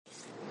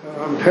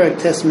Perak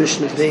Test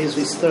Mishnah days,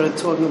 we started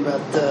talking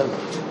about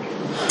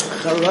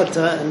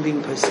Charata and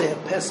being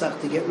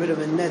Pesach to get rid of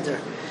a neder.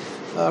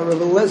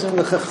 Rabbi Lezer and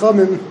the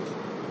Chachamim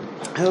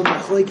have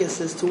machlokes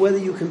as to whether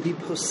you can be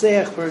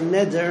posech for a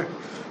neder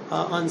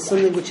on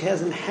something which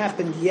hasn't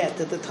happened yet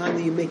at the time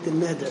that you make the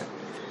neder.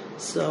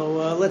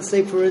 So let's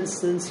say, for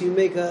instance, you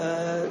make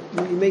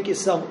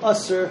yourself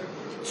usher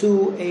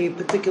to a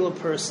particular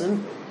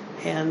person,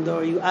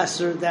 or you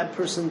usher that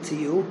person to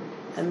you,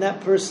 and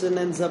that person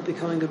ends up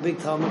becoming a big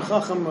Talmud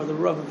Chacham or the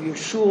Rav of your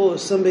shul or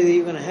somebody that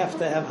you're going to have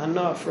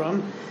hana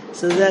from.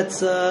 So that's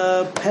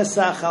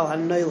Pesach al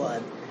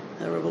Hanoilad.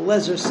 Rabbi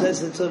Lezer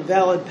says it's a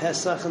valid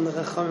Pesach, and the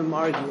Chachamim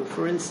argue.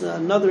 For instance,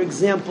 another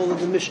example that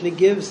the Mishnah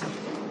gives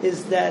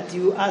is that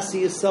you asa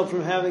yourself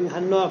from having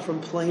hana from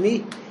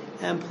Pliny,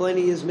 and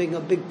Pliny is making a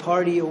big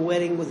party or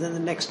wedding within the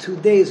next 2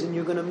 days, and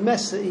you're going to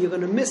miss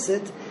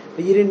it,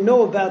 but you didn't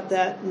know about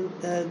that,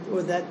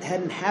 or that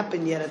hadn't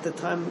happened yet at the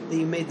time that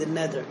you made the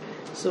neder.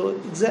 So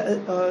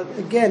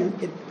again,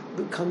 it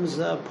becomes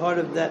part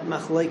of that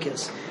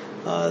machlokes.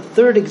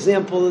 Third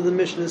example that the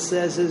Mishnah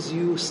says is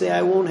you say,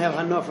 I won't have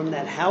hana from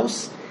that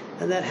house,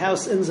 and that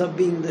house ends up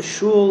being the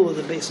shul or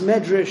the Beis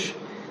Medrash.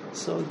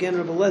 So again,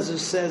 Rabbi Lezer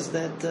says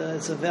that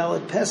it's a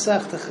valid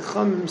Pesach. The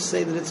Chachamim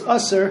say that it's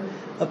usher.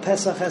 A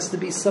Pesach has to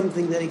be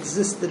something that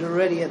existed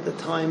already at the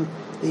time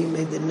that you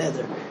made the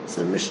neder.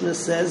 So the Mishnah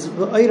says,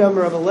 Rabbi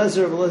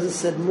Lezer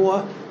said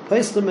more,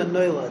 Paislam and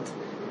Noilad,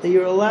 that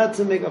you're allowed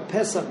to make a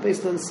Pesach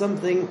based on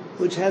something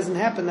which hasn't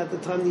happened at the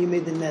time that you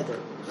made the neder.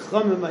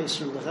 Chachamim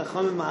Aisrim, the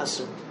Chachamim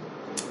Asr.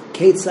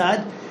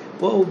 Ketzad,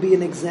 what will be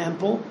an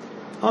example?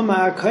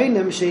 Amar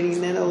Kainem Sheini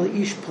Nene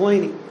Ish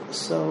Pliny.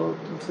 So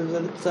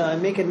I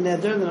make a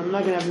neder, then I'm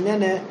not going to have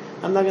nene,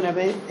 I'm not going to have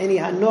any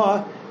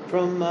hana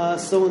from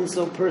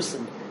so-and-so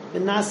person.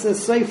 Benasa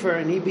Sefer,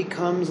 and he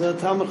becomes a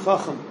Talmud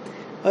Chacham.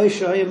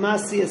 Aisha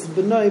Yamasi es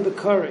B'nai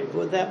B'karev,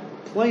 where that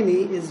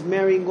Pliny is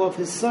marrying off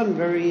his son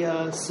very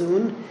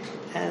soon,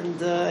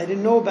 and I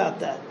didn't know about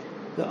that.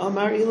 The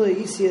Amar Ila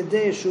Yisi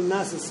Adeh Shu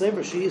Nasa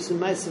Sefer, She Yisi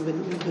Maisa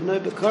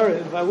B'nai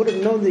B'karev, if I would have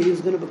known that he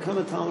was going to become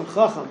a Talmud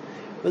Chacham,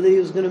 whether he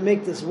was going to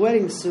make this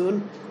wedding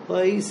soon,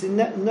 I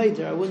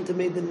wouldn't have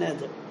made the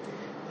neder.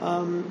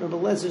 Rabbi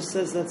Lezer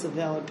says that's a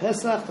valid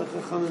Pesach, the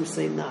Chachamim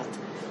say not.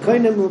 If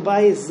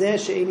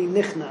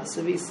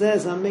he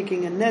says, I'm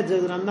making a neder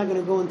that I'm not going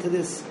to go into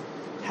this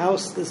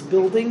house, this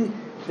building,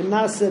 and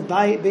becomes a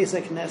Beis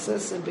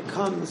HaKnesses,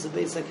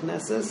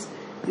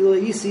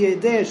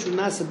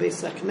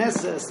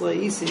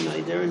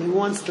 and he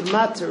wants to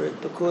matter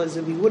it, because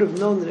if he would have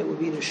known that it would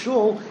be the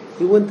shul,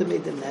 he wouldn't have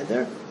made the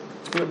neder.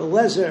 Rabbi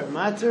Lezer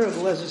matter. Rabbi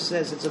Lezer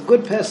says it's a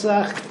good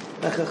Pesach.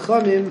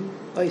 Chachamim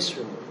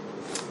Aisrim.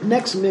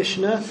 Next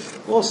Mishnah,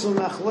 also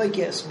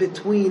machlokes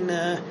between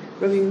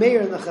Rabbi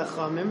Meir and the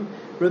Chachamim.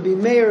 Rabbi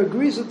Meir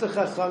agrees with the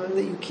Chachamim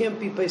that you can't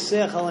be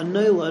Pesach al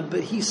Hanoilad,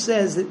 but he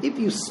says that if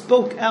you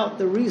spoke out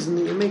the reason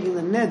that you're making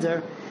the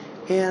neder,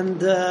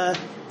 and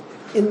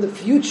in the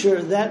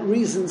future that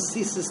reason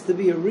ceases to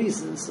be a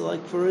reason. So,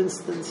 like for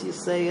instance, you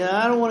say,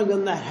 I don't want to go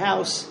in that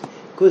house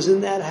because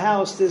in that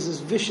house there's this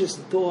vicious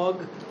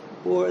dog,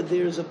 or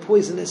there's a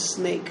poisonous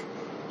snake.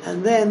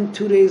 And then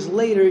 2 days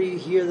later you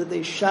hear that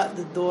they shot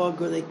the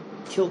dog or they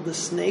killed the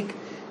snake.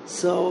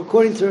 So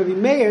according to Rabbi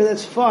Meir,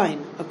 that's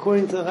fine.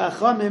 According to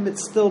Chachamim,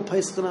 it's still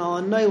Pesach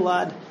al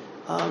Hanoilad,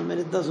 and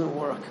it doesn't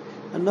work.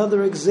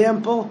 Another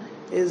example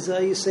is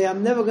you say,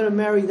 I'm never going to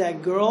marry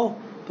that girl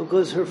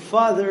because her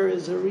father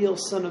is a real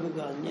son of a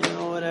gun,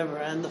 whatever.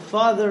 And the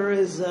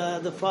father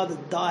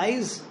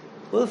dies.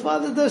 Well, the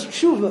father does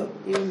tshuva,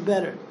 even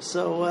better.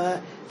 So,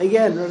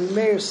 again, Rabbi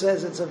Meir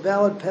says it's a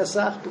valid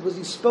Pesach because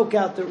he spoke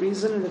out the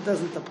reason and it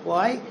doesn't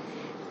apply.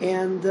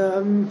 And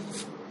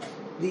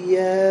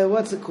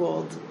what's it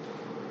called?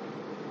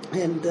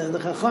 And the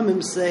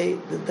Chachamim say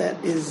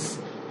that is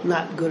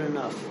not good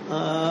enough.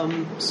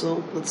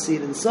 So, let's see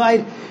it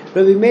inside.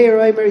 Rabbi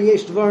Meir,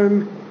 Yesh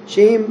Dvarim,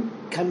 Sheim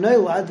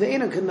Kanoilad,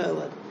 Ve'ena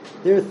Kanoilad.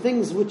 There are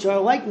things which are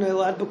like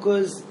Noilad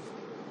because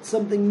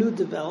something new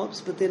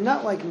develops, but they're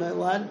not like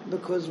Noilad,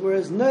 because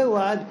whereas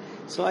Noilad,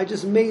 so I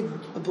just made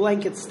a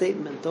blanket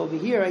statement. Over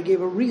here I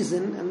gave a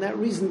reason, and that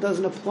reason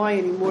doesn't apply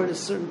anymore at a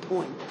certain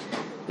point.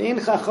 The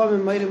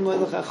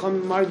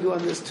Chachamim argue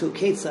on this too.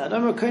 Ketzad,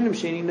 Amar Kainim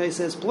Sheni, he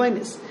says,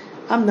 Plainis,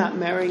 I'm not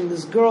marrying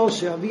this girl,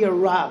 she'll be a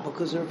Ra,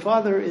 because her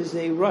father is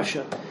a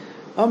Russia.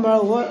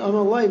 Amar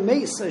Loi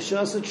Meis,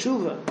 Shasa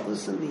Tshuva.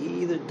 Listen,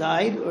 he either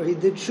died or he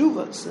did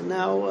Tshuva, so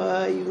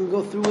now you can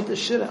go through with the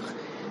Shidduch.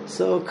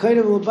 So,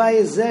 there's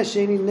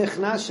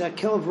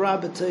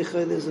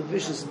a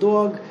vicious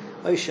dog,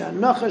 or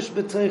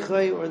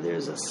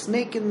there's a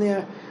snake in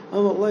there.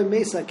 The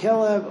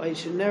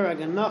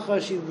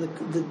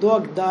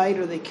dog died,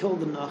 or they killed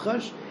the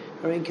nachash.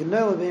 Or in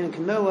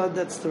Kanola,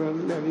 that's the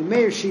Rabbi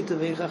Meir Shita.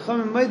 The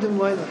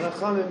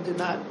Chachamim did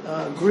not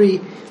agree.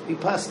 We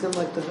paskin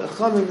like the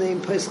Chachamim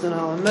name paskin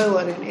al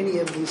Hanoilad in any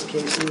of these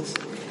cases.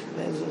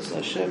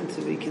 Hashem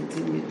to be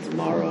continued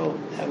tomorrow.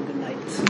 Have a good night.